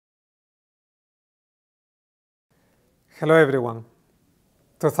Hello everyone.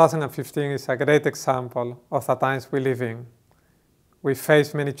 2015 is a great example of the times we live in. We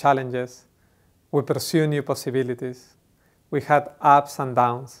face many challenges, we pursue new possibilities, we had ups and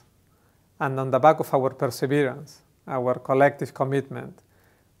downs, and on the back of our perseverance, our collective commitment,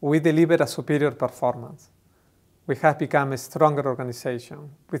 we delivered a superior performance. We have become a stronger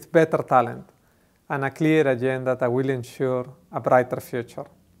organization with better talent and a clear agenda that will ensure a brighter future.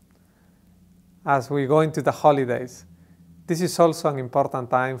 As we go into the holidays, this is also an important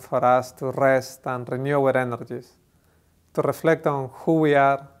time for us to rest and renew our energies, to reflect on who we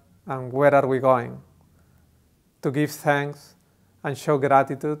are and where are we going, to give thanks and show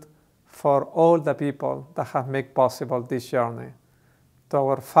gratitude for all the people that have made possible this journey, to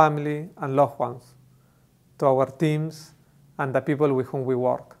our family and loved ones, to our teams and the people with whom we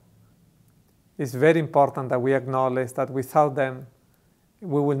work. It's very important that we acknowledge that without them,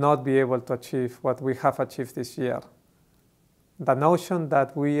 we will not be able to achieve what we have achieved this year. The notion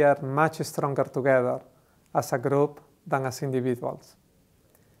that we are much stronger together as a group than as individuals.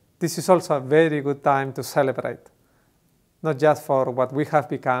 This is also a very good time to celebrate, not just for what we have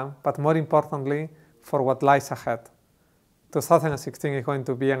become, but more importantly, for what lies ahead. 2016 is going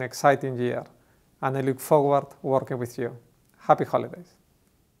to be an exciting year, and I look forward to working with you. Happy holidays.